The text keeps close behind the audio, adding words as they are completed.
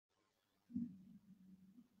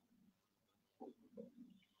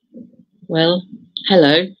Well,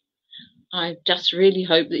 hello. I just really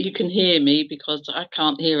hope that you can hear me because I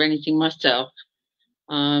can't hear anything myself.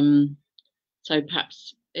 So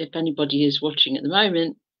perhaps if anybody is watching at the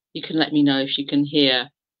moment, you can let me know if you can hear.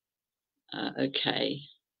 Okay.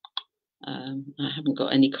 I haven't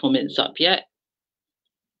got any comments up yet.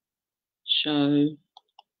 Show.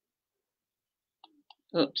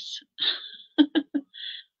 Oops.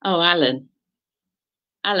 Oh, Alan.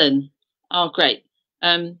 Alan. Oh, great.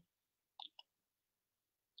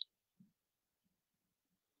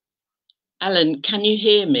 Alan, can you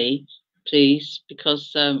hear me, please?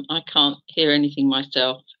 Because I can't hear anything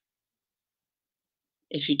myself.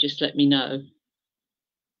 If you just let me know.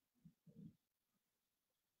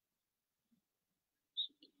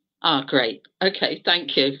 Ah, great. Okay,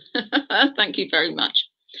 thank you. Thank you very much.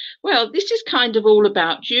 Well, this is kind of all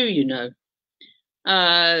about you, you know.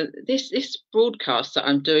 This broadcast that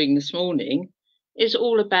I'm doing this morning is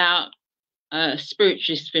all about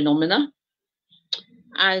spiritualist phenomena,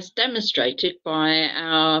 as demonstrated by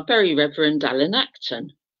our very Reverend Alan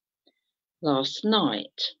Acton last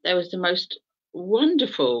night. There was the most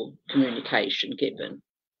wonderful communication given.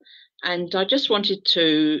 And I just wanted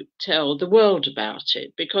to tell the world about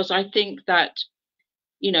it because I think that,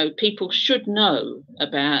 you know, people should know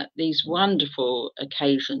about these wonderful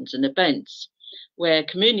occasions and events where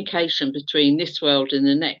communication between this world and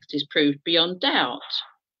the next is proved beyond doubt,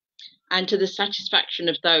 and to the satisfaction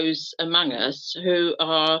of those among us who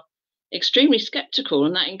are extremely skeptical,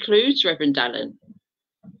 and that includes Reverend Allen.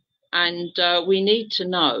 And we need to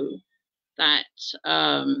know that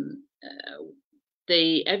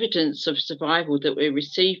the evidence of survival that we're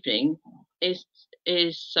receiving is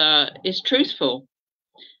truthful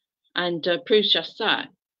and proves just that.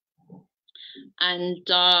 And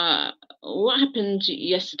what happened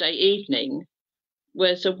yesterday evening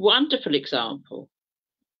was a wonderful example.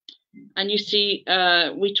 And you see,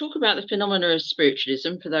 we talk about the phenomena of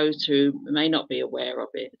spiritualism for those who may not be aware of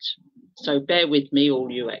it. So bear with me, all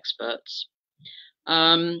you experts.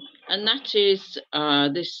 And that is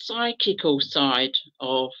this psychical side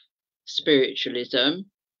of spiritualism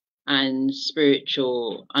and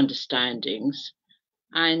spiritual understandings.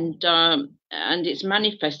 And it's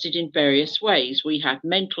manifested in various ways. We have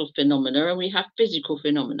mental phenomena and we have physical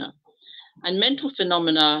phenomena. And mental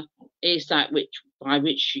phenomena is that by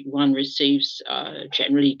which one receives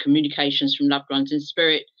generally communications from loved ones in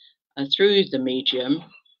spirit through the medium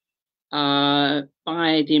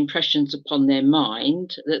by the impressions upon their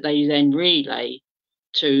mind that they then relay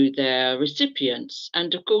to their recipients.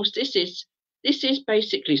 And of course, this is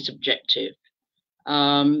basically subjective.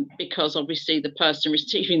 Because obviously the person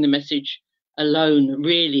receiving the message alone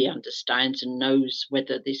really understands and knows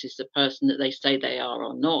whether this is the person that they say they are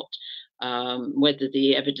or not, whether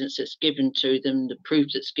the evidence that's given to them, the proof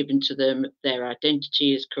that's given to them, their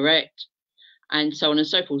identity is correct, and so on and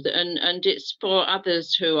so forth. And it's for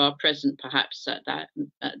others who are present perhaps at that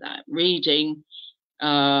reading,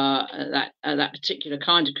 that particular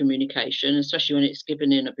kind of communication, especially when it's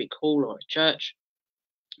given in a big hall or a church,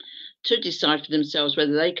 to decide for themselves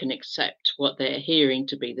whether they can accept what they're hearing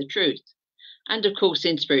to be the truth. And of course,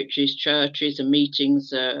 in spiritualist churches and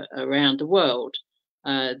meetings around the world,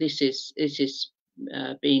 this is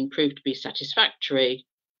being proved to be satisfactory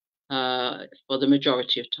for the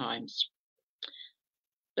majority of times.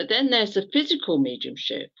 But then there's the physical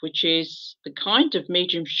mediumship, which is the kind of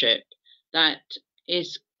mediumship that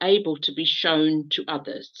is able to be shown to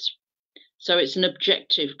others. So it's an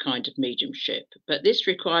objective kind of mediumship, but this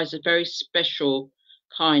requires a very special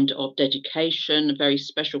kind of dedication, a very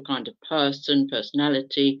special kind of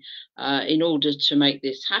personality, in order to make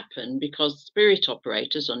this happen, because spirit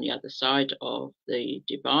operators on the other side of the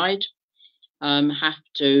divide have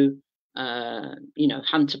to,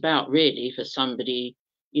 hunt about really for somebody,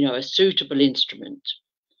 a suitable instrument.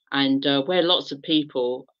 And where lots of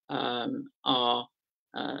people are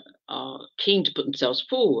keen to put themselves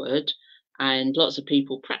forward, and lots of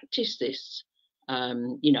people practice this,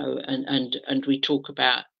 and we talk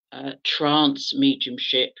about trance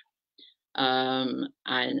mediumship, and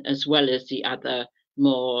as well as the other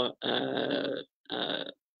more,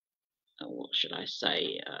 what should I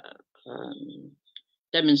say,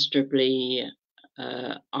 demonstrably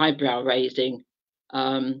eyebrow raising,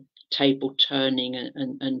 table turning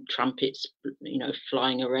and trumpets,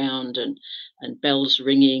 flying around, and bells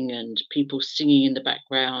ringing and people singing in the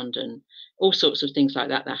background, and all sorts of things like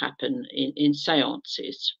that happen in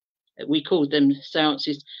seances. We call them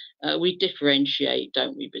seances. We differentiate,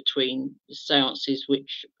 don't we, between the seances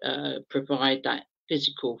which provide that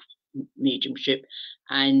physical mediumship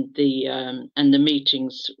and the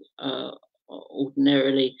meetings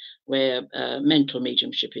ordinarily where mental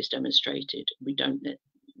mediumship is demonstrated. We don't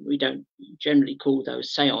generally call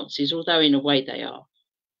those seances, although in a way they are.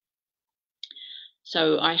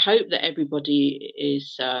 So I hope that everybody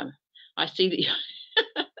is. I see that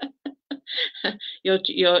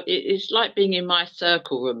it's like being in my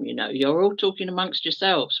circle room. You're all talking amongst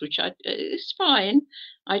yourselves, which it's fine.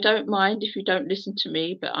 I don't mind if you don't listen to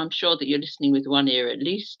me, but I'm sure that you're listening with one ear at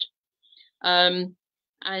least. And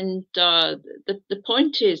the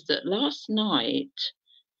point is that last night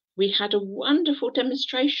we had a wonderful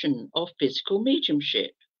demonstration of physical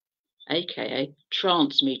mediumship, aka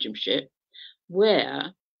trance mediumship,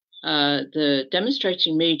 where the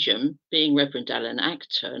demonstrating medium, being Rev Alan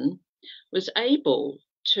Acton, was able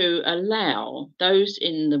to allow those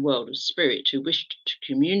in the world of spirit who wished to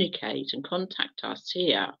communicate and contact us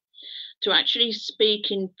here to actually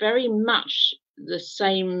speak in very much the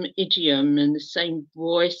same idiom and the same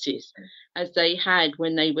voices as they had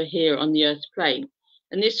when they were here on the earth plane.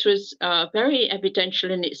 And this was very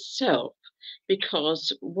evidential in itself,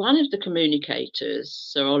 because one of the communicators,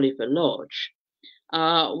 Sir Oliver Lodge,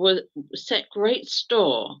 set great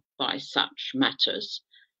store by such matters,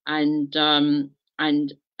 and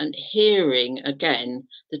hearing again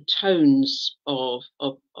the tones of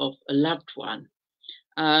a loved one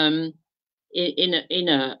in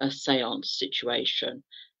a séance situation.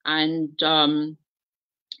 And Gordon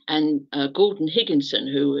Higginson,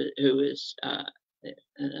 who was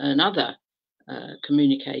another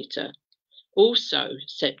communicator, also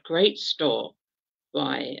set great store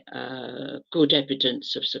by good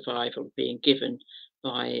evidence of survival being given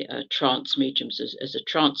by trance mediums, as a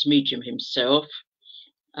trance medium himself,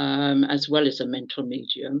 as well as a mental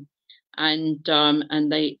medium, and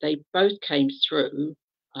they both came through,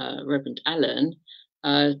 Reverend Alan,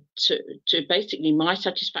 to basically my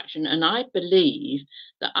satisfaction, and I believe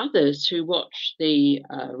that others who watched the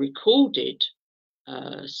recorded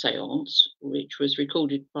séance, which was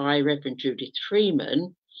recorded by Reverend Judith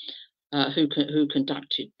Freeman, who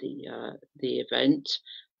conducted the event.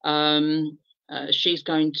 She's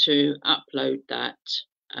going to upload that,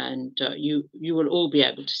 and you will all be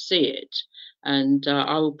able to see it. And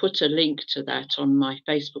I will put a link to that on my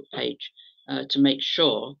Facebook page to make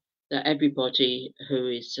sure that everybody who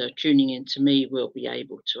is tuning in to me will be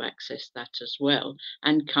able to access that as well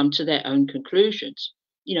and come to their own conclusions.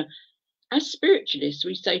 As spiritualists,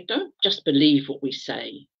 we say, don't just believe what we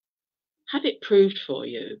say. Have it proved for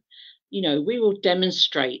you. We will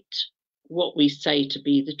demonstrate what we say to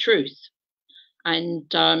be the truth.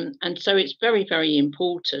 And so it's very, very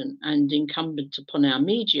important and incumbent upon our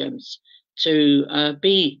mediums to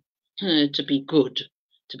be good,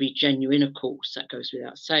 to be genuine, of course, that goes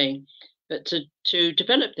without saying, but to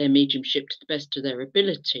develop their mediumship to the best of their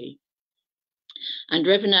ability. And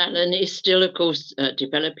Reverend Alan is still, of course,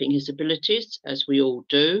 developing his abilities, as we all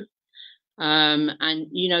do. And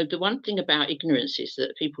the one thing about ignorance is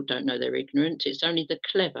that people don't know they're ignorant. It's only the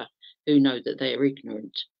clever who know that they are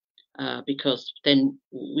ignorant, because then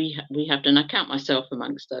we have to, and I count myself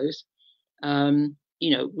amongst those.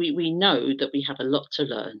 We know that we have a lot to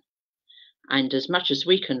learn, and as much as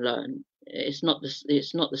we can learn, it's not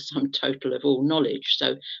the sum total of all knowledge.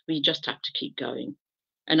 So we just have to keep going.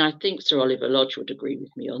 And I think Sir Oliver Lodge would agree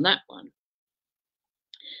with me on that one.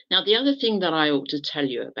 Now, the other thing that I ought to tell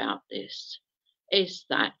you about this is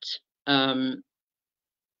that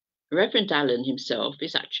Reverend Alan himself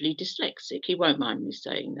is actually dyslexic. He won't mind me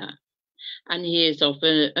saying that. And he is of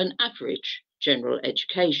an average general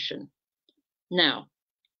education. Now,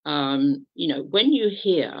 when you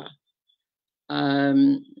hear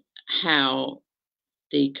how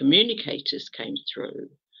the communicators came through,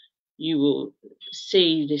 you will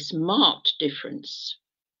see this marked difference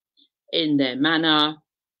in their manner,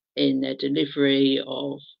 in their delivery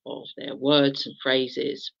of their words and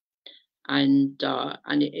phrases, and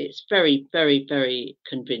it's very, very, very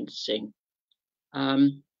convincing.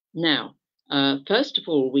 Now, first of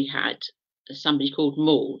all, we had somebody called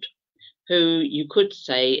Maude, who you could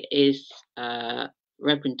say is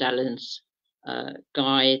Reverend Alan's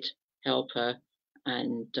guide, helper,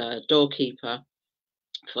 and doorkeeper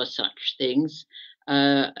for such things.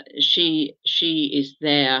 She is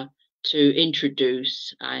there to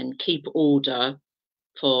introduce and keep order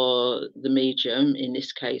for the medium, in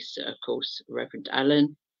this case, of course, Reverend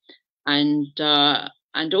Alan. And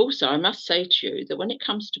also, I must say to you that when it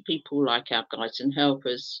comes to people like our guides and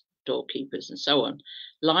helpers, doorkeepers, and so on,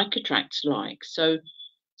 like attracts like. So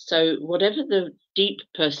whatever the deep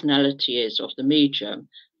personality is of the medium,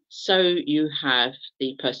 so you have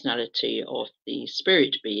the personality of the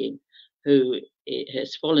spirit being who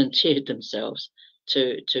has volunteered themselves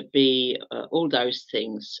to be all those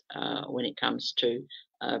things when it comes to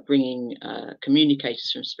bringing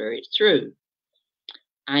communicators from spirit through.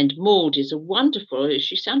 And Maude is a wonderful,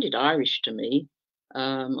 she sounded Irish to me,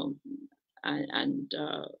 and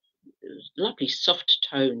lovely soft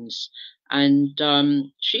tones. And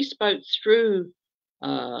she spoke through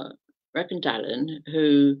Reverend Alan,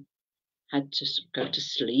 who had to go to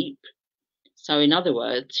sleep. So in other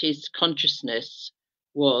words, his consciousness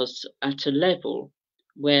was at a level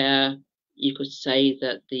where you could say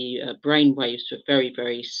that the brain waves were very,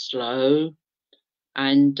 very slow.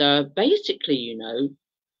 And basically, you know,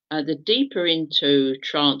 the deeper into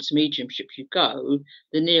trance mediumship you go,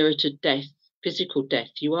 the nearer to death, physical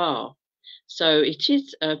death you are. So it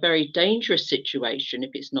is a very dangerous situation if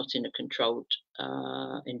it's not in a controlled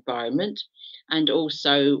environment, and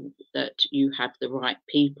also that you have the right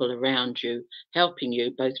people around you helping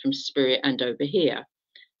you, both from spirit and over here.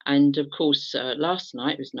 And of course, last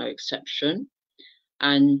night was no exception.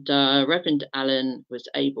 And Reverend Alan was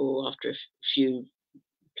able, after a few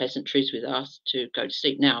pleasantries with us, to go to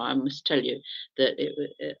sleep. Now, I must tell you that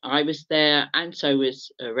I was there, and so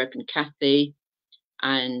was Reverend Kathy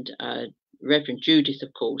and Reverend Judith,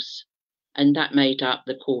 of course, and that made up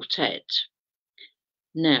the quartet.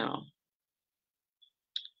 Now,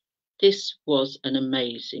 this was an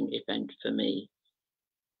amazing event for me.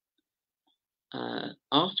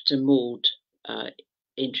 After Maude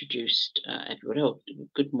introduced everybody, oh,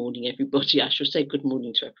 good morning, everybody. I shall say good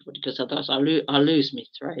morning to everybody, because otherwise I'll lose my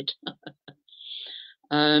thread.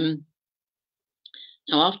 Now,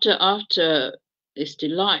 after this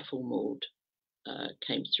delightful Maude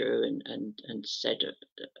came through and said a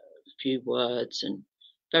few words, and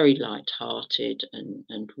very light-hearted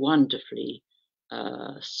and wonderfully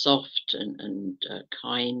soft and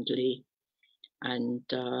kindly, and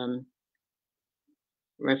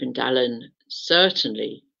Reverend Alan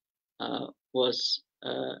certainly was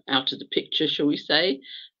out of the picture, shall we say,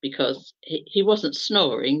 because he wasn't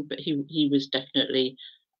snoring, but he was definitely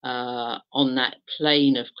on that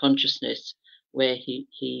plane of consciousness where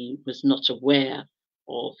he was not aware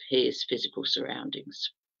of his physical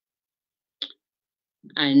surroundings.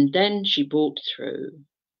 And then she brought through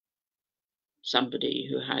somebody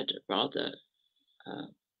who had a rather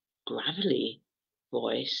gravelly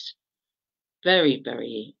voice, very,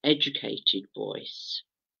 very educated voice.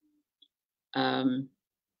 And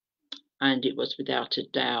it was without a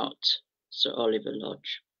doubt Sir Oliver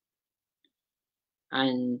Lodge.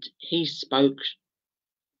 And he spoke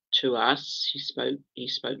to us, he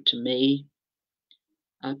spoke to me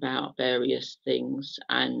about various things,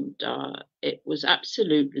 and it was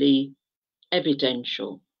absolutely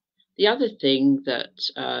evidential. The other thing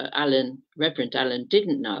that Reverend Alan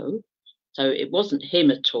didn't know, so it wasn't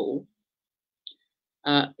him at all,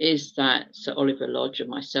 is that Sir Oliver Lodge and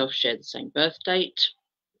myself shared the same birth date,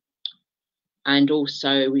 and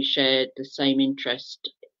also we shared the same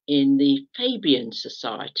interest in the Fabian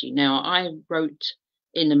Society. Now, I wrote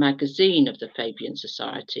in the magazine of the Fabian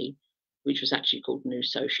Society, which was actually called New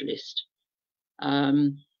Socialist.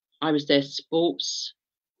 I was their sports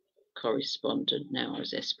correspondent. Now, I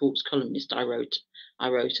was their sports columnist. I wrote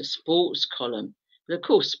a sports column, but of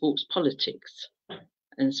course, sports politics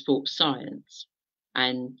and sports science,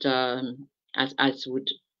 and as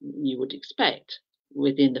you would expect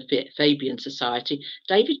within the Fabian Society.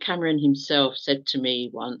 David Cameron himself said to me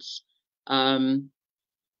once,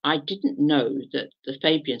 I didn't know that the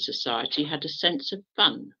Fabian Society had a sense of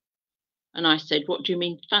fun. And I said, what do you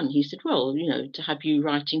mean fun? He said, well, you know, to have you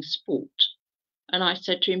writing sport. And I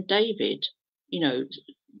said to him, David, you know,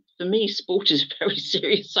 for me, sport is a very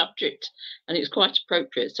serious subject, and it's quite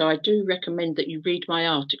appropriate. So I do recommend that you read my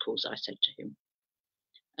articles, I said to him.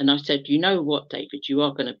 And I said, you know what, David, you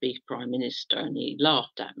are going to be Prime Minister. And he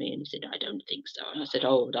laughed at me and he said, I don't think so. And I said,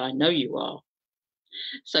 oh, I know you are.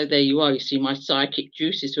 So there you are. You see, my psychic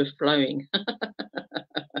juices were flowing.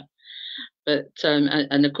 But,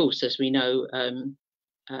 and of course, as we know,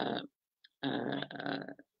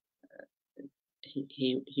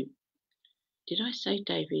 he did I say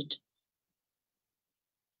David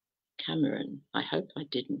Cameron? I hope I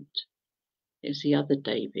didn't. It was the other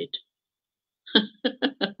David.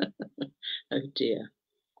 Oh dear.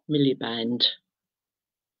 Miliband.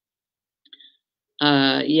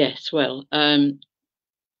 Yes, well,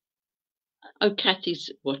 oh,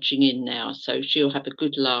 Kathy's watching in now, so she'll have a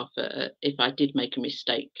good laugh if I did make a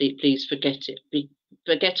mistake. Please forget it.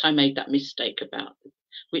 Forget I made that mistake about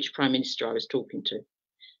which Prime Minister I was talking to.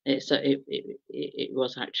 It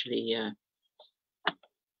was actually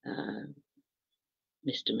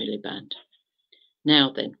Mr. Miliband.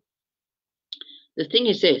 Now then, the thing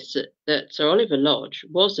is this, that Sir Oliver Lodge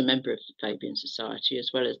was a member of the Fabian Society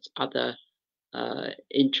as well as other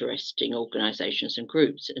interesting organisations and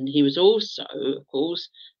groups. And he was also, of course,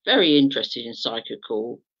 very interested in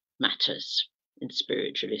psychical matters, in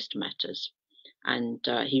spiritualist matters. And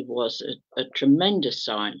he was a tremendous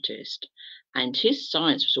scientist. And his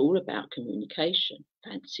science was all about communication.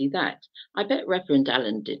 Fancy that. I bet Reverend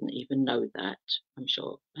Alan didn't even know that. I'm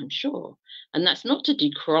sure. And that's not to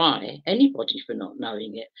decry anybody for not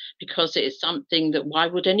knowing it, because it is something that why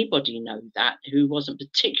would anybody know that who wasn't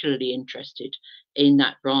particularly interested in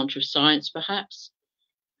that branch of science, perhaps?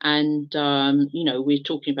 And, we're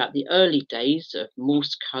talking about the early days of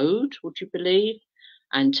Morse code, would you believe,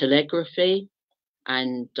 and telegraphy.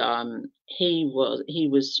 And he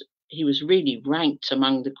was really ranked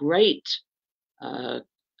among the great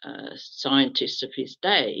scientists of his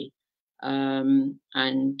day, and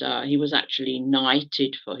he was actually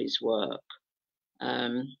knighted for his work.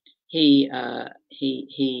 I'll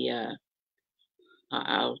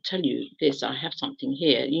tell you this. I have something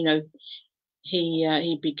here.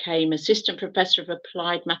 He became assistant professor of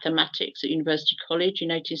applied mathematics at University College in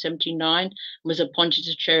 1879, and was appointed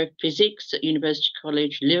as chair of physics at University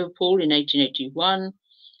College Liverpool in 1881,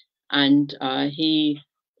 and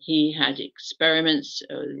he had experiments,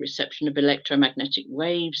 reception of electromagnetic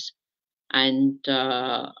waves, and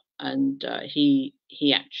he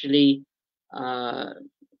actually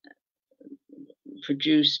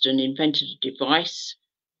produced and invented a device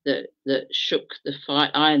that shook the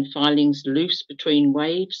iron filings loose between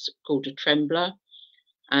waves, called a trembler,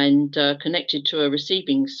 and connected to a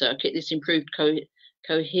receiving circuit. This improved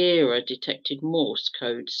coherer detected Morse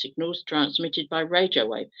code signals transmitted by radio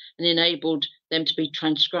wave and enabled them to be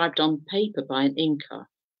transcribed on paper by an inker.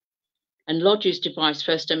 And Lodge's device,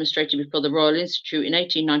 first demonstrated before the Royal Institute in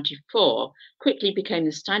 1894, quickly became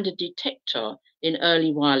the standard detector in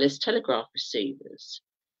early wireless telegraph receivers.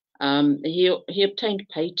 He obtained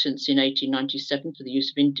patents in 1897 for the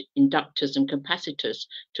use of inductors and capacitors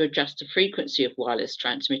to adjust the frequency of wireless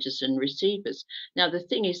transmitters and receivers. Now, the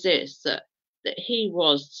thing is this, that he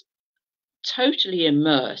was totally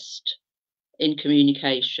immersed in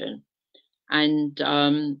communication and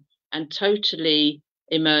totally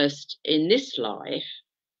immersed in this life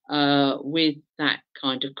with that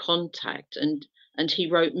kind of contact. And he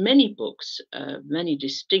wrote many books, many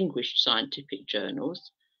distinguished scientific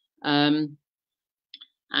journals. Now,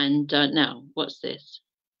 what's this?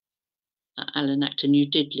 Alan Acton, you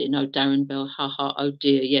did, Lynn. Oh, Darren Bell, haha, oh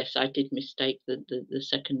dear. Yes, I did mistake the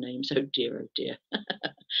second names. Oh dear, oh dear.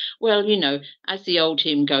 Well, as the old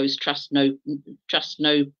hymn goes, trust no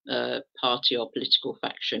party or political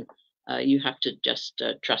faction. You have to just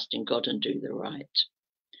trust in God and do the right.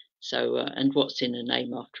 So, and what's in a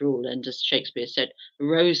name after all? And as Shakespeare said, a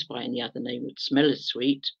rose by any other name would smell as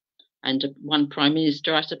sweet. And one prime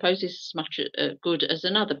minister, I suppose, is as much good as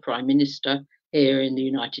another prime minister here in the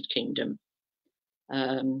United Kingdom.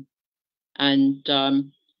 The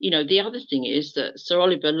other thing is that Sir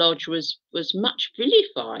Oliver Lodge was much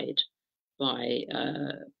vilified by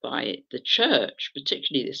the church,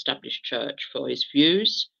 particularly the established church, for his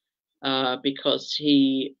views, because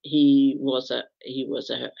he was a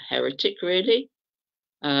heretic, really,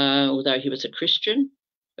 although he was a Christian.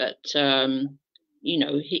 But he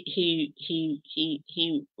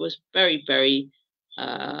was very, very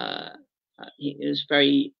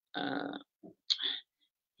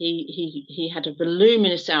he had a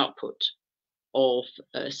voluminous output of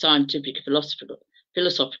scientific,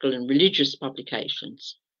 philosophical and religious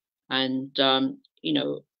publications, and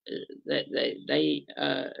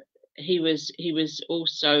he was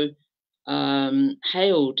also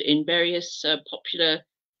hailed in various popular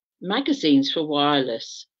magazines for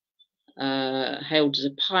wireless, hailed as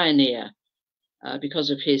a pioneer because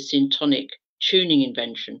of his syntonic tuning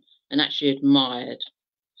invention, and actually admired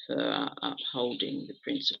for upholding the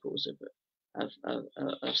principles of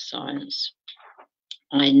science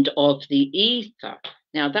and of the ether.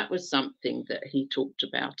 Now, that was something that he talked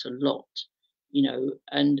about a lot,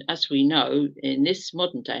 and as we know, in this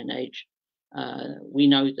modern day and age, we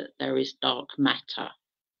know that there is dark matter,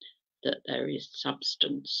 that there is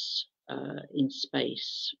substance in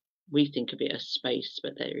space. We think of it as space,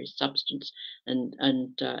 but there is substance, and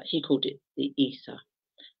he called it the ether,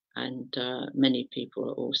 and many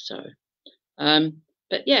people also.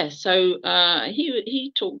 But yeah, so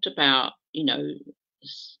he talked about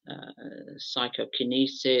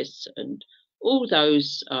psychokinesis and all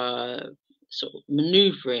those sort of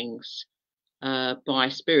maneuverings by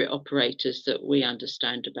spirit operators that we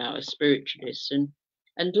understand about as spiritualists.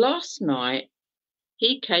 And last night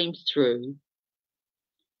he came through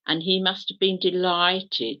and he must have been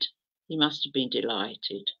delighted. He must have been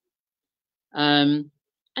delighted. And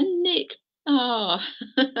Nick, ah,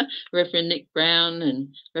 Reverend Nick Brown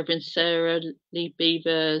and Reverend Sarah Lee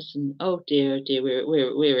Beavers, and oh dear,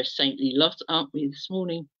 we're a saintly lot, aren't we, this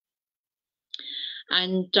morning?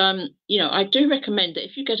 And I do recommend that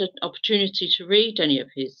if you get an opportunity to read any of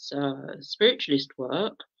his spiritualist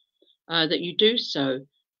work, that you do so.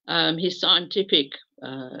 His scientific,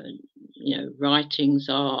 writings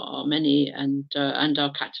are many and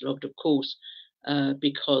are catalogued, of course,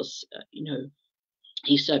 because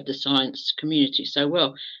he served the science community so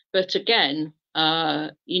well. But again,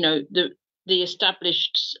 the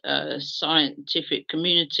established scientific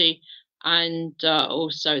community and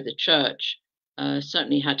also the church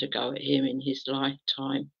certainly had to go at him in his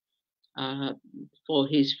lifetime for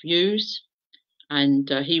his views, and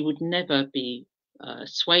he would never be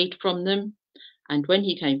swayed from them. And when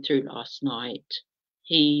he came through last night,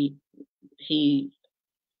 it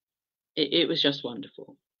was just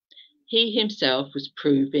wonderful. He himself was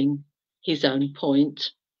proving his own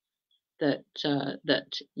point that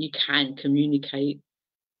you can communicate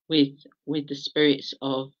with the spirits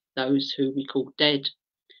of those who we call dead,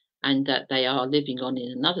 and that they are living on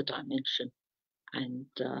in another dimension. And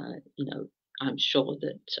I'm sure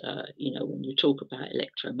that when you talk about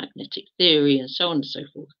electromagnetic theory and so on and so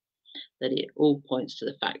forth, that it all points to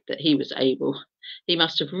the fact that he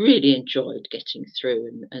must have really enjoyed getting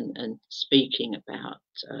through and speaking about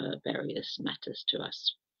various matters to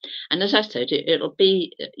us. And as I said, it'll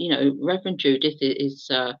be, Reverend Judith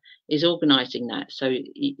is organising that, so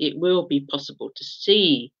it will be possible to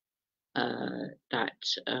see that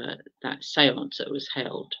séance that was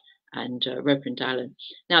held, and Reverend Alan.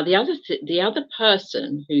 Now, the other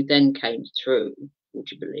person who then came through,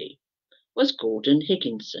 would you believe, was Gordon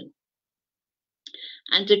Higginson.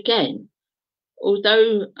 And again,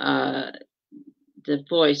 although the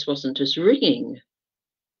voice wasn't as ringing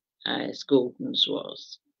as Gordon's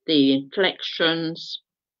was, the inflections,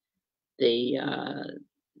 the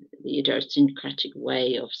idiosyncratic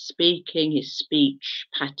way of speaking, his speech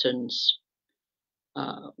patterns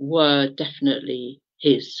were definitely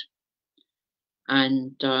his.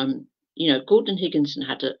 And Gordon Higginson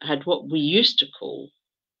had what we used to call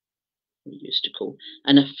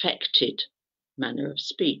an affected manner of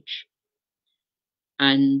speech.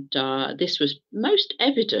 And this was most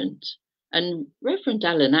evident. And Reverend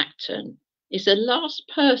Alan Acton is the last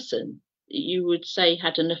person you would say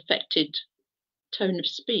had an affected tone of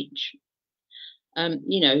speech.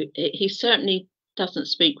 He certainly doesn't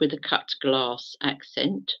speak with a cut glass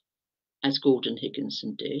accent, as Gordon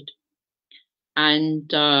Higginson did. And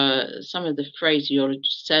some of the phraseology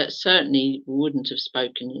certainly wouldn't have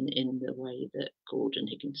spoken in the way that Gordon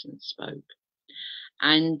Higginson spoke.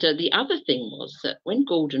 And the other thing was that when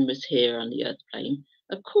Gordon was here on the Earth plane,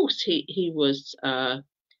 of course he was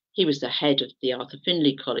the head of the Arthur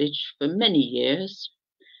Findlay College for many years,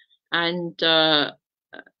 and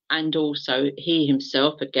also he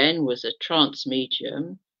himself again was a trance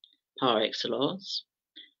medium par excellence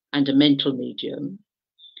and a mental medium,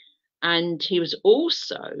 and he was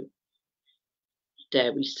also,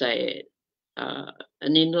 dare we say it,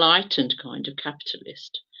 an enlightened kind of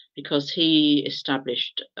capitalist, because he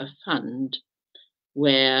established a fund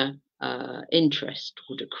where interest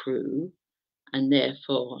would accrue, and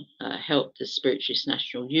therefore help the Spiritualist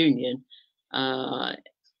National Union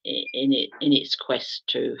in its quest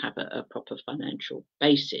to have a proper financial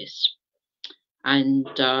basis. And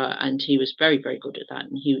he was very, very good at that,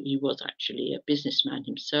 and he was actually a businessman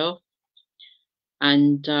himself.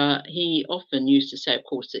 And he often used to say, of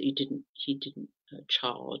course, that he didn't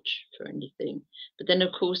charge for anything, but then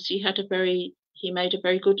of course he made a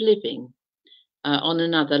very good living on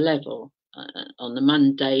another level, on the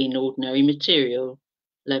mundane, ordinary material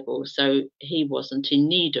level. So he wasn't in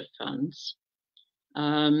need of funds.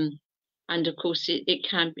 And of course it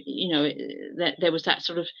can be, there was that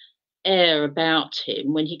sort of air about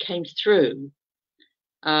him when he came through,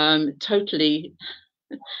 totally,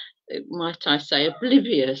 might I say,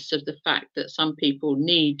 oblivious of the fact that some people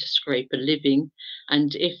need to scrape a living,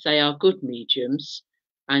 and if they are good mediums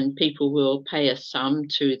and people will pay a sum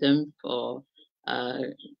to them for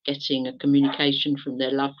getting a communication from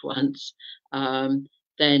their loved ones, then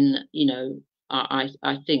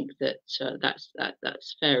I think that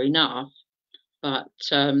that's fair enough. But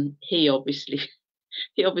he obviously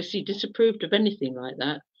disapproved of anything like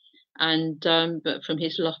that, and but from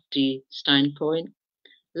his lofty standpoint,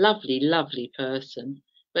 lovely person.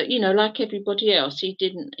 But like everybody else, he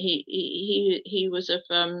was of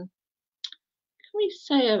can we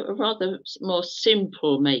say a rather more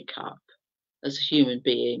simple makeup. as a human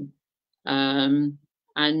being.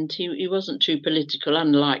 And he wasn't too political,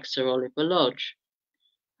 unlike Sir Oliver Lodge.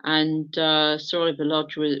 And Sir Oliver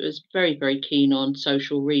Lodge was very, very keen on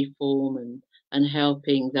social reform and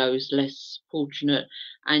helping those less fortunate.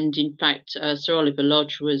 And in fact, Sir Oliver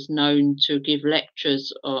Lodge was known to give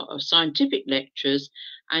lectures, scientific lectures,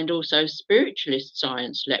 and also spiritualist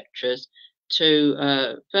science lectures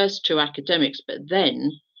to first to academics, but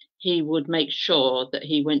then he would make sure that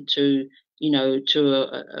he went to, to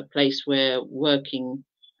a place where working,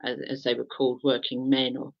 as they were called, working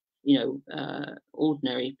men, or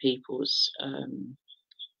ordinary people's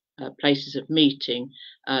places of meeting,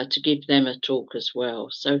 to give them a talk as well.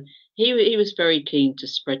 So he was very keen to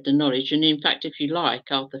spread the knowledge. And in fact, if you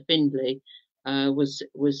like, Arthur Findlay was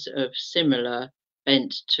of similar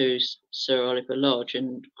bent to Sir Oliver Lodge,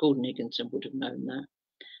 and Gordon Higginson would have known that,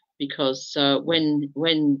 because when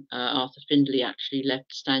Arthur Findlay actually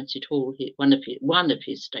left Stansted Hall, one of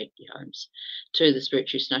his stately homes, to the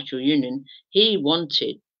Spiritualist National Union, he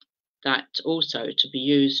wanted that also to be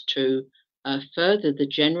used to further the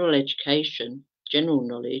general education, general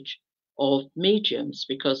knowledge of mediums,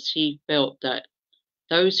 because he felt that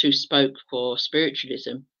those who spoke for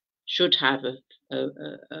spiritualism should have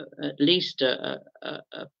at least a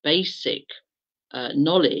basic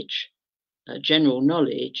knowledge, general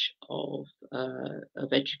knowledge of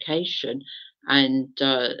education, and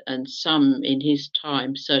some in his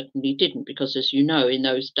time certainly didn't, because, as you know, in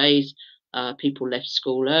those days, people left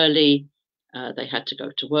school early, they had to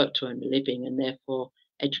go to work to earn a living, and therefore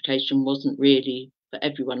education wasn't really for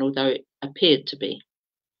everyone, although it appeared to be.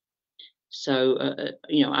 So,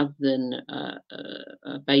 other than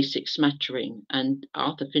a basic smattering. And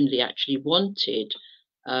Arthur Findlay actually wanted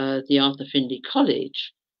the Arthur Findlay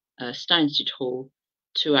College, Stansted Hall,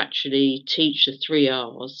 to actually teach the 3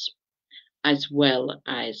 R's, as well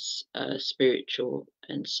as spiritual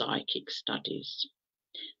and psychic studies.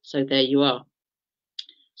 So there you are.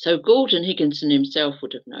 So Gordon Higginson himself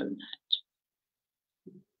would have known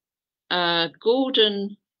that.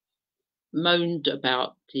 Gordon moaned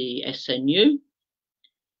about the SNU.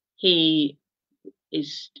 He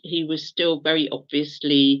was still very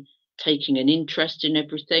obviously taking an interest in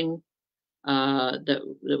everything that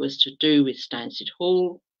was to do with Stansted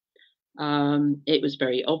Hall. It was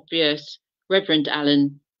very obvious. Reverend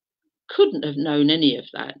Alan couldn't have known any of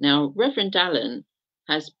that. Now, Reverend Alan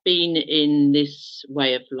has been in this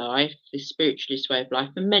way of life, this spiritualist way of life,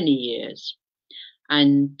 for many years,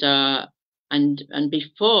 and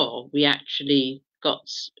before we actually got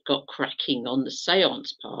cracking on the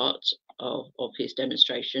seance part of his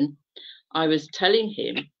demonstration, I was telling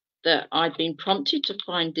him that I'd been prompted to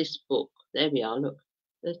find this book. There we are, look,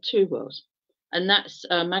 there are 2 worlds. And that's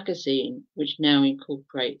a magazine which now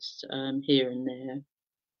incorporates here and there.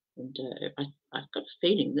 And I've got a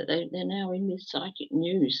feeling that they're now in this Psychic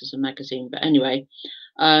News as a magazine. But anyway,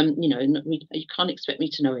 you can't expect me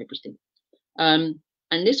to know everything.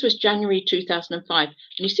 And this was January 2005. And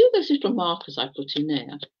you see all those little markers I put in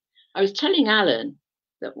there? I was telling Alan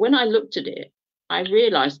that when I looked at it, I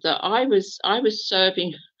realised that I was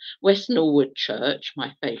serving West Norwood Church,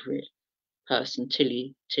 my favourite person,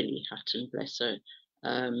 Tilly Hutton, bless her,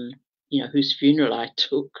 whose funeral I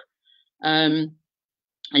took.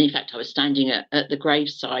 And in fact, I was standing at the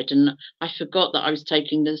graveside, and I forgot that I was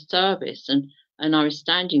taking the service, and I was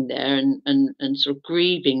standing there and sort of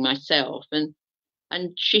grieving myself, and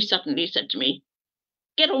she suddenly said to me,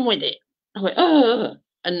 "Get on with it." I went, "Oh,"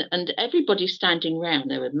 and everybody standing round.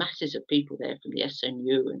 There were masses of people there from the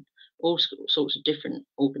SNU and all sorts of different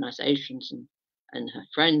organisations, and her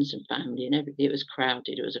friends and family and everything. It was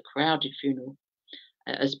crowded. It was a crowded funeral,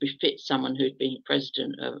 as befits someone who'd been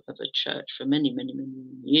president of a church for many, many, many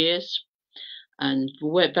years, and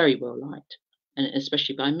very well liked, and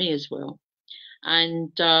especially by me as well.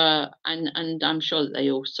 And I'm sure that they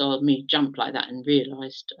all saw me jump like that and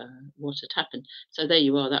realised what had happened. So there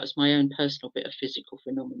you are. That was my own personal bit of physical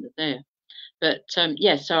phenomena there. But so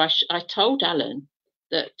I told Alan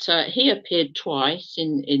that he appeared twice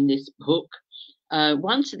in this book.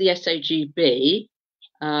 Once at the SAGB.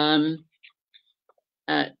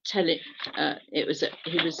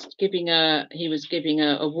 He was giving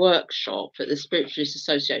a workshop at the Spiritualist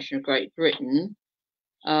Association of Great Britain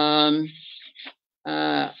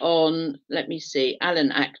on, let me see,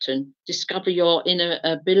 Alan Acton, Discover Your Inner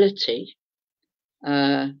Ability.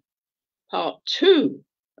 Part 2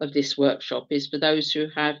 of this workshop is for those who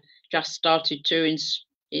have just started to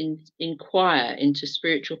inquire into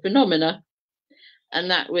spiritual phenomena. And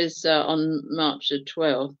that was on March the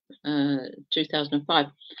 12th, 2005.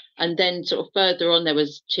 And then sort of further on, there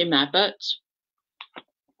was Tim Abbott,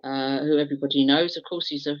 who everybody knows. Of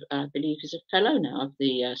course, I believe he's a fellow now of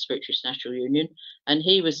the Spiritualist National Union, and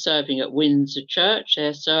he was serving at Windsor Church,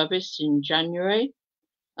 their service in January,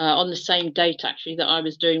 on the same date actually that I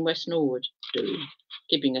was doing West Norwood,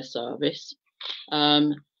 giving a service.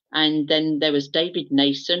 And then there was David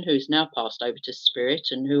Nason, who's now passed over to Spirit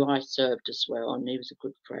and who I served as well, and he was a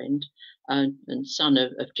good friend, and son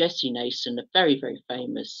of Jesse Nason, a very, very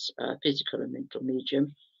famous physical and mental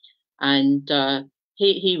medium. And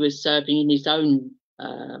he was serving in his own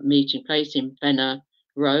meeting place in Venner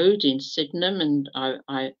Road in Sydenham, and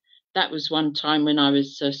I that was one time when I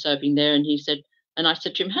was serving there, and he said, and I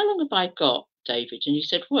said to him, "How long have I got, David?" And he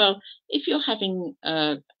said, "Well, if you're having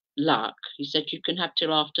luck," he said, "you can have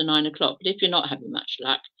till after 9 o'clock. But if you're not having much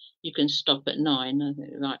luck, you can stop at 9. I think,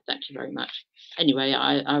 right, thank you very much. Anyway,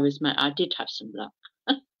 I did have some luck.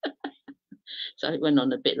 So it went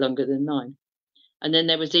on a bit longer than 9. And then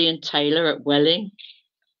there was Ian Taylor at Welling.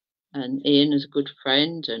 And Ian is a good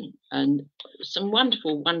friend, and some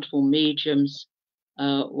wonderful, wonderful mediums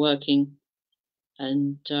working.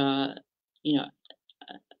 And,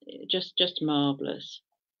 just marvellous.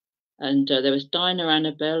 And there was Dinah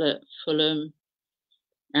Annabelle at Fulham,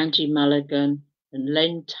 Andy Mulligan, and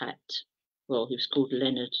Len Tat. Well, he was called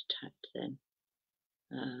Leonard Tat then.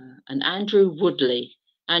 And Andrew Woodley.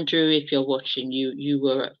 Andrew, if you're watching, you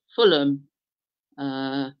were at Fulham.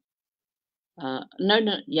 You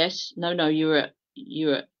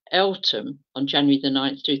were at Eltham on January the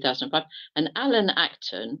 9th, 2005. And Alan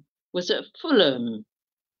Acton was at Fulham.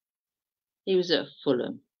 He was at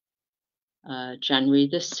Fulham, January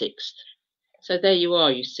the 6th. So there you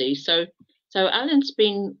are, you see. So Alan's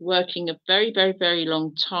been working a very, very, very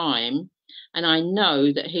long time, and I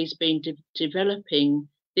know that he's been developing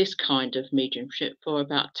this kind of mediumship for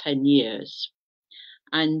about 10 years.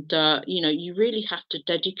 And, you really have to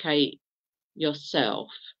dedicate yourself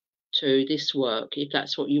to this work if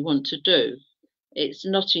that's what you want to do. It's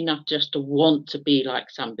not enough just to want to be like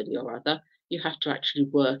somebody or other. You have to actually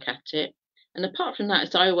work at it. And apart from that,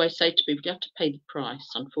 as I always say to people, you have to pay the price,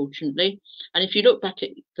 unfortunately. And if you look back at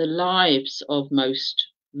the lives of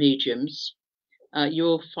most mediums,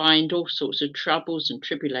 you'll find all sorts of troubles and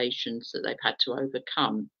tribulations that they've had to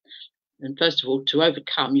overcome. And first of all, to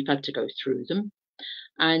overcome, you've had to go through them.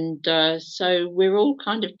 And so we're all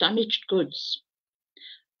kind of damaged goods.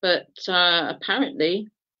 But apparently,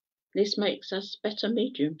 this makes us better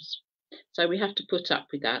mediums. So we have to put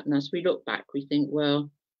up with that. And as we look back, we think,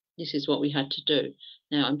 well, this is what we had to do.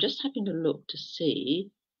 Now, I'm just having a look to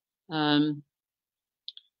see. And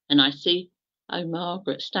I see, oh,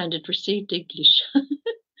 Margaret, standard received English.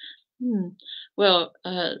 Well,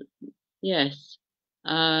 yes.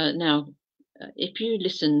 Now, if you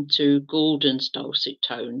listen to Gordon's dulcet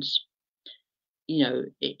tones,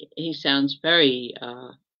 he sounds very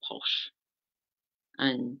posh.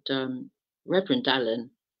 And Reverend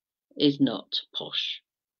Alan is not posh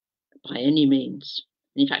by any means.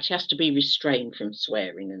 And in fact, he has to be restrained from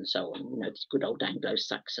swearing and so on, this good old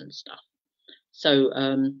Anglo-Saxon stuff. So,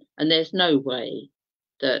 and there's no way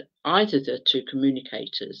that either the two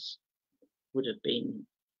communicators would have been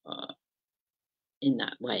in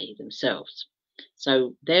that way themselves.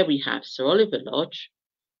 So there we have Sir Oliver Lodge,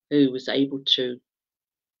 who was able to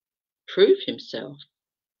prove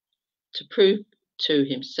to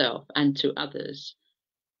himself and to others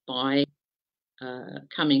by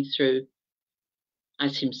coming through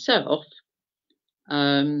as himself,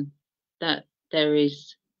 that there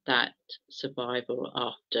is that survival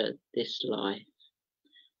after this life.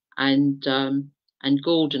 And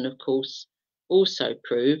Gordon, of course, also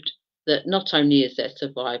proved that not only is there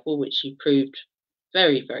survival, which he proved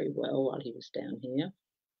very, very well while he was down here,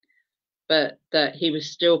 but that he was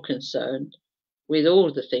still concerned with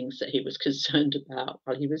all the things that he was concerned about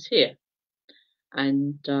while he was here.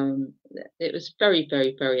 And it was very,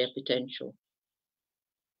 very, very evidential.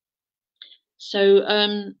 So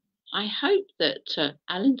I hope that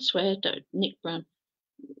Alan Swear, Nick Brown,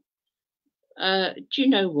 do you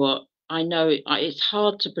know what? I know it's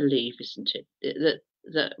hard to believe, isn't it,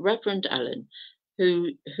 that Reverend Alan,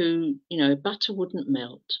 who butter wouldn't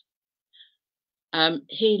melt,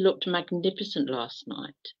 he looked magnificent last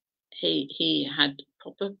night. He had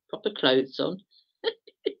proper clothes on.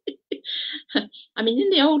 I mean, in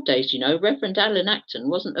the old days, Reverend Alan Acton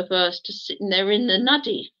wasn't averse to sitting there in the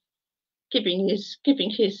nuddy, giving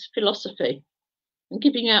his philosophy and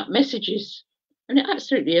giving out messages. And it's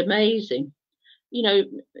absolutely amazing.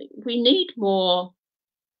 We need more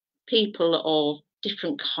people of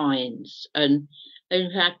different kinds and who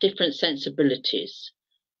have different sensibilities.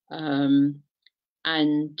 And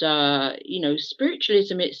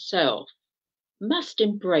spiritualism itself must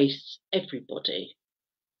embrace everybody.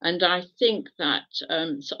 And I think that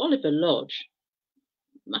Sir Oliver Lodge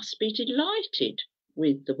must be delighted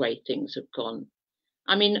with the way things have gone.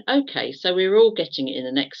 I mean, okay, so we're all getting it in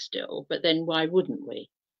the neck still, but then why wouldn't we?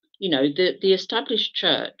 You know, the established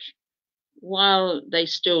church, while they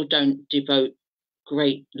still don't devote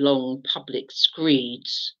great long public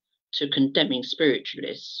screeds to condemning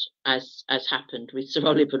spiritualists, as happened with Sir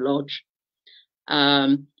Oliver Lodge,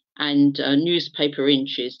 and newspaper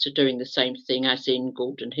inches to doing the same thing as in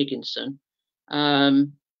Gordon Higginson.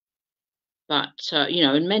 But you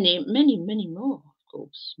know, and many more, of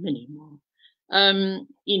course, many more.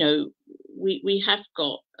 You know, we have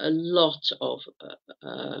got a lot of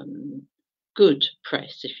good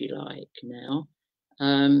press, if you like, now,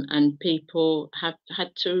 and people have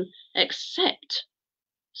had to accept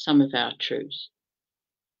some of our truth.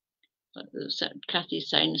 Kathy's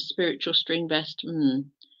saying a spiritual string vest.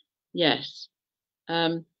 Yes.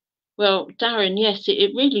 Well, Darren, yes,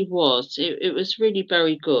 it really was. It was really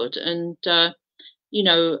very good. And, you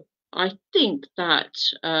know, I think that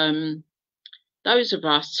those of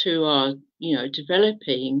us who are, you know,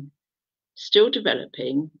 still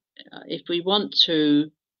developing, if we want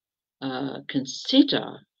to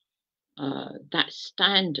consider that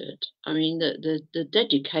standard, I mean, the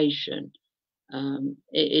dedication,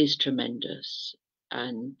 it is tremendous.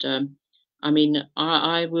 And I mean,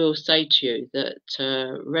 I will say to you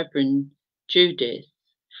that Reverend Judith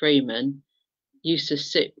Freeman used to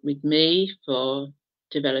sit with me for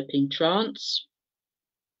developing trance,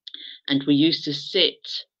 and we used to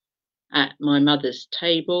sit at my mother's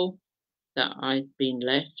table that I'd been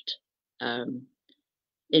left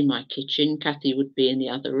in my kitchen. Kathy would be in the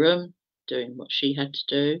other room doing what she had to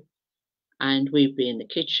do, and we'd be in the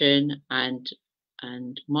kitchen, and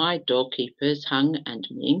my doorkeepers, Hung and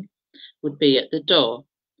Ming, would be at the door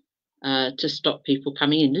to stop people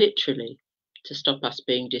coming in, literally, to stop us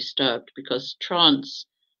being disturbed, because trance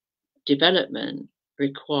development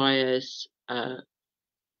requires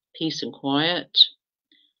peace and quiet.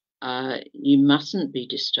 You mustn't be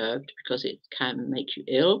disturbed because it can make you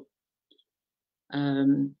ill.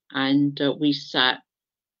 And we sat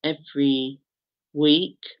every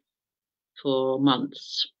week for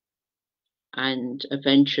months. And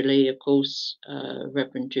eventually, of course,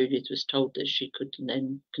 Reverend Judith was told that she could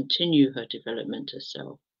then continue her development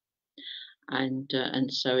herself. And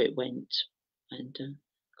so it went. And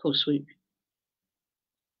of course,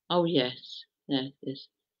 oh, yes, yes.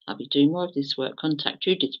 I'll be doing more of this work. Contact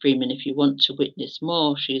Judith Freeman if you want to witness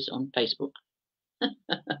more. She's on Facebook.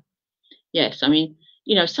 Yes, I mean,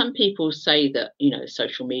 you know, some people say that, you know,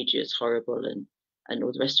 social media is horrible and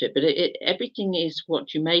all the rest of it, but everything is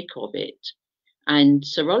what you make of it. And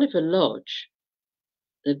Sir Oliver Lodge,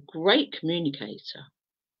 the great communicator,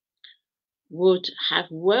 would have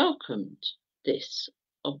welcomed this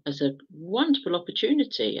as a wonderful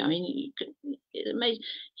opportunity. I mean,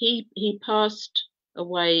 he passed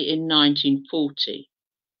away in 1940,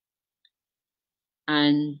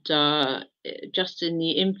 and just in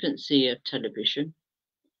the infancy of television,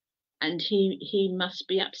 and he must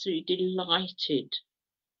be absolutely delighted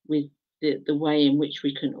with the way in which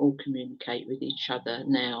we can all communicate with each other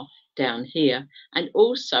now down here, and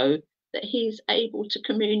also that he's able to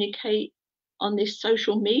communicate on this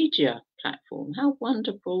social media platform. How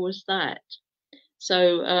wonderful was that?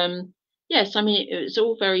 So yes, I mean, it was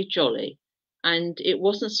all very jolly, and it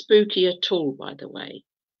wasn't spooky at all, by the way.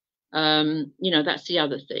 You know, that's the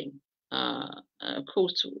other thing. Of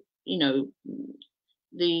course, you know,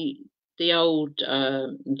 the old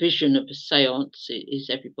vision of a seance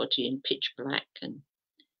is everybody in pitch black, and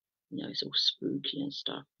you know, it's all spooky and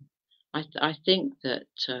stuff. I think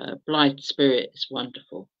that Blithe Spirit is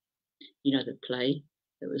wonderful. You know, the play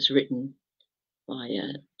that was written by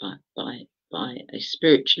a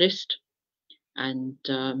spiritualist, and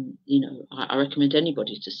you know, I recommend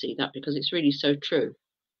anybody to see that because it's really so true.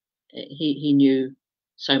 He knew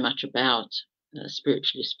so much about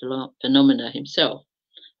spiritualist phenomena himself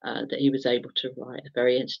that he was able to write a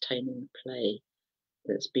very entertaining play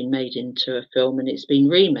that's been made into a film, and it's been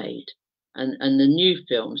remade. And the new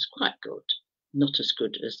film's quite good, not as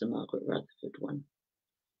good as the Margaret Rutherford one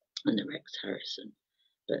and the Rex Harrison,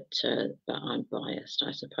 but I'm biased,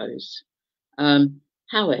 I suppose.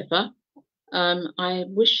 However, I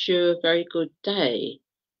wish you a very good day.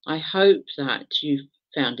 I hope that you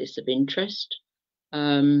found this of interest.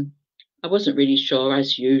 I wasn't really sure,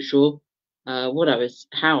 as usual,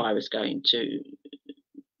 how I was going to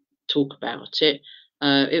talk about it.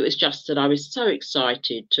 It was just that I was so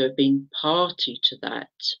excited to have been party to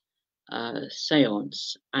that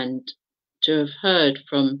seance and to have heard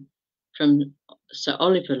from from Sir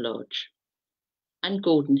Oliver Lodge and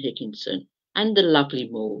Gordon Higginson and the lovely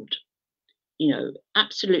Maude. You know,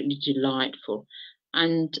 absolutely delightful.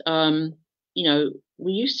 And, you know,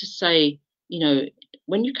 we used to say, you know,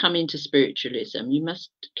 when you come into spiritualism, you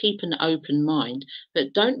must keep an open mind,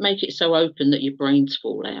 but don't make it so open that your brains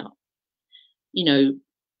fall out. You know,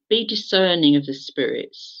 be discerning of the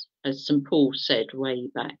spirits, as St. Paul said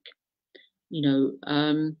way back, you know,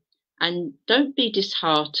 and don't be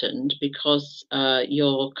disheartened because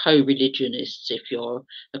you're co-religionists, if you're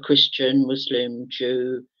a Christian, Muslim,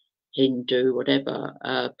 Jew, Hindu, whatever,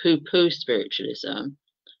 poo-poo spiritualism,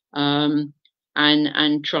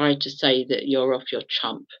 and try to say that you're off your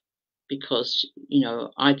chump because, you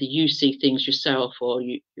know, either you see things yourself or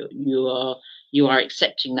you are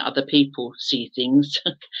accepting that other people see things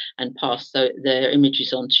and pass their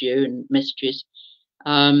images on to you and messages.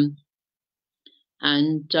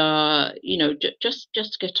 You know,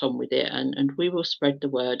 just get on with it, and we will spread the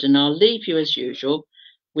word. And I'll leave you as usual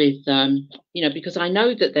with, you know, because I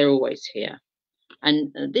know that they're always here.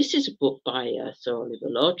 And this is a book by Sir Oliver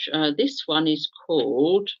Lodge. This one is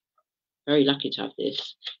called, very lucky to have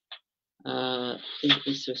this. I think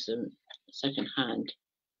this was second hand.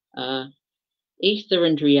 Ether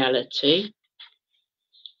and Reality. You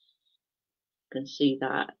can see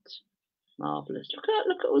that. Marvelous. Look at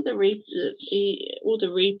all the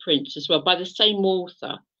reprints as well by the same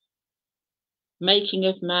author. Making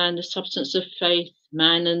of Man, The Substance of Faith,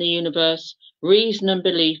 Man and the Universe, Reason and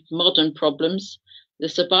Belief, Modern Problems, The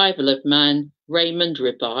Survival of Man, Raymond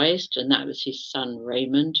revised, and that was his son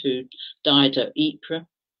Raymond, who died at Ypres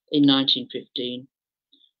in 1915.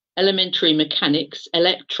 Elementary Mechanics,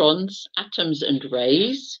 Electrons, Atoms and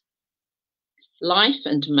Rays, Life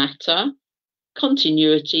and Matter,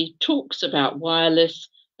 Continuity, Talks about Wireless,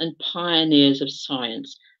 and Pioneers of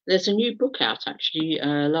Science. There's a new book out actually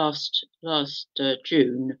last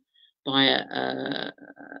June by a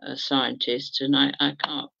scientist, and I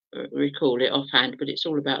can't recall it offhand, but it's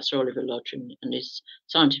all about Sir Oliver Lodge and his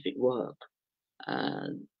scientific work,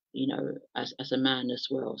 you know, as a man as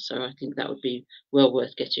well. So I think that would be well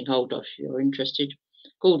worth getting hold of if you're interested.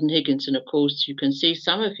 Gordon Higginson, of course, you can see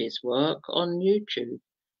some of his work on YouTube,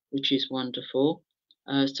 which is wonderful.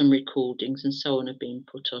 Some recordings and so on have been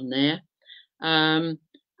put on there.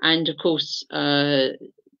 And of course, Reverend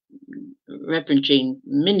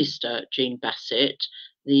Minister Jean Bassett,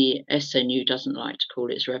 the SNU doesn't like to call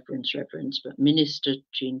it reverends, but Minister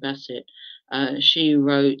Jean Bassett, she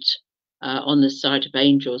wrote On the Side of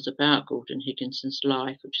Angels about Gordon Higginson's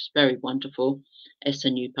life, which is very wonderful.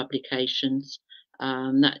 SNU publications.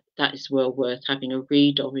 That is well worth having a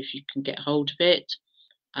read of if you can get hold of it.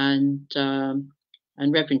 And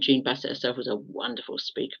Reverend Jean Bassett herself was a wonderful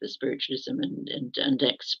speaker for spiritualism and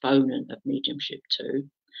exponent of mediumship too.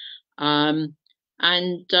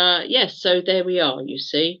 Yes, so there we are. You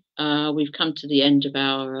see, we've come to the end of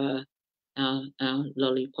our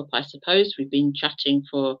lollipop, I suppose. We've been chatting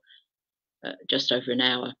for just over an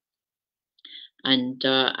hour, and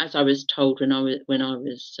as I was told when I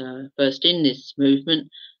was first in this movement,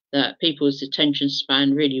 that people's attention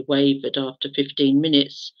span really wavered after 15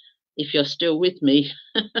 minutes. If you're still with me,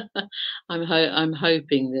 I'm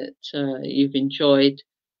hoping that you've enjoyed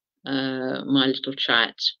my little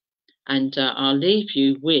chat, and I'll leave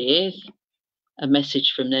you with a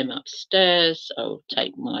message from them upstairs. I'll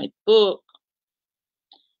take my book,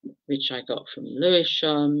 which I got from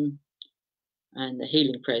Lewisham, and the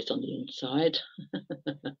healing prayers on the inside.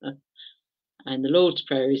 And the Lord's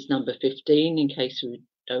Prayer is number 15, in case you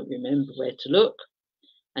don't remember where to look.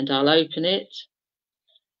 And I'll open it,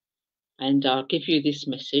 and I'll give you this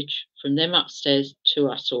message from them upstairs to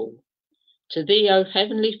us all. To thee, O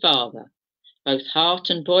Heavenly Father, both heart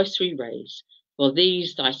and voice we raise, for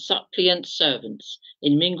these thy suppliant servants,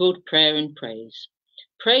 in mingled prayer and praise.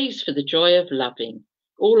 Praise for the joy of loving,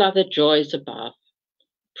 all other joys above.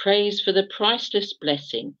 Praise for the priceless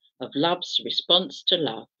blessing of love's response to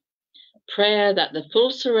love. Prayer that the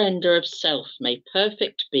full surrender of self may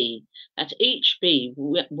perfect be, that each be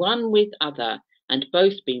one with other, and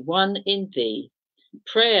both be one in thee.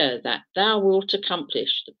 Prayer that thou wilt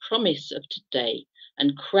accomplish the promise of today,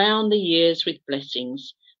 and crown the years with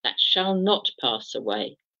blessings that shall not pass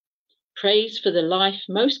away. Praise for the life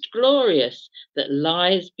most glorious that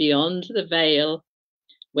lies beyond the veil,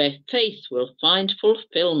 where faith will find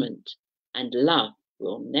fulfillment and love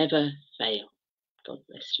will never fail. God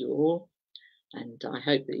bless you all, and I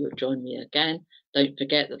hope that you'll join me again. Don't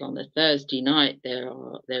forget that on a Thursday night there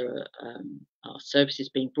are services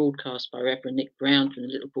being broadcast by Reverend Nick Brown from the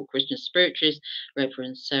Little Book Christian Spiritualist.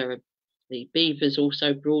 Reverend Sarah Lee Beavers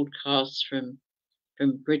also broadcasts from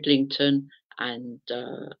from Bridlington, and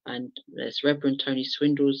there's Reverend Tony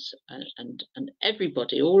Swindles, and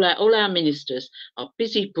everybody, all our ministers are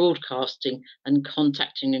busy broadcasting and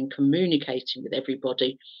contacting and communicating with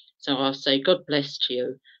everybody. So I'll say, God bless to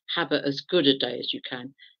you. Have as good a day as you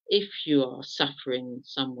can. If you are suffering in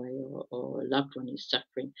some way, or a loved one is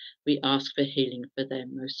suffering, we ask for healing for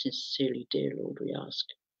them. Most sincerely, dear Lord, we ask.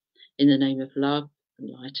 In the name of love and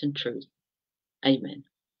light and truth. Amen.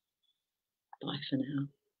 Bye for now.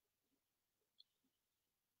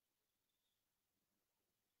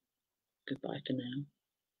 Goodbye for now.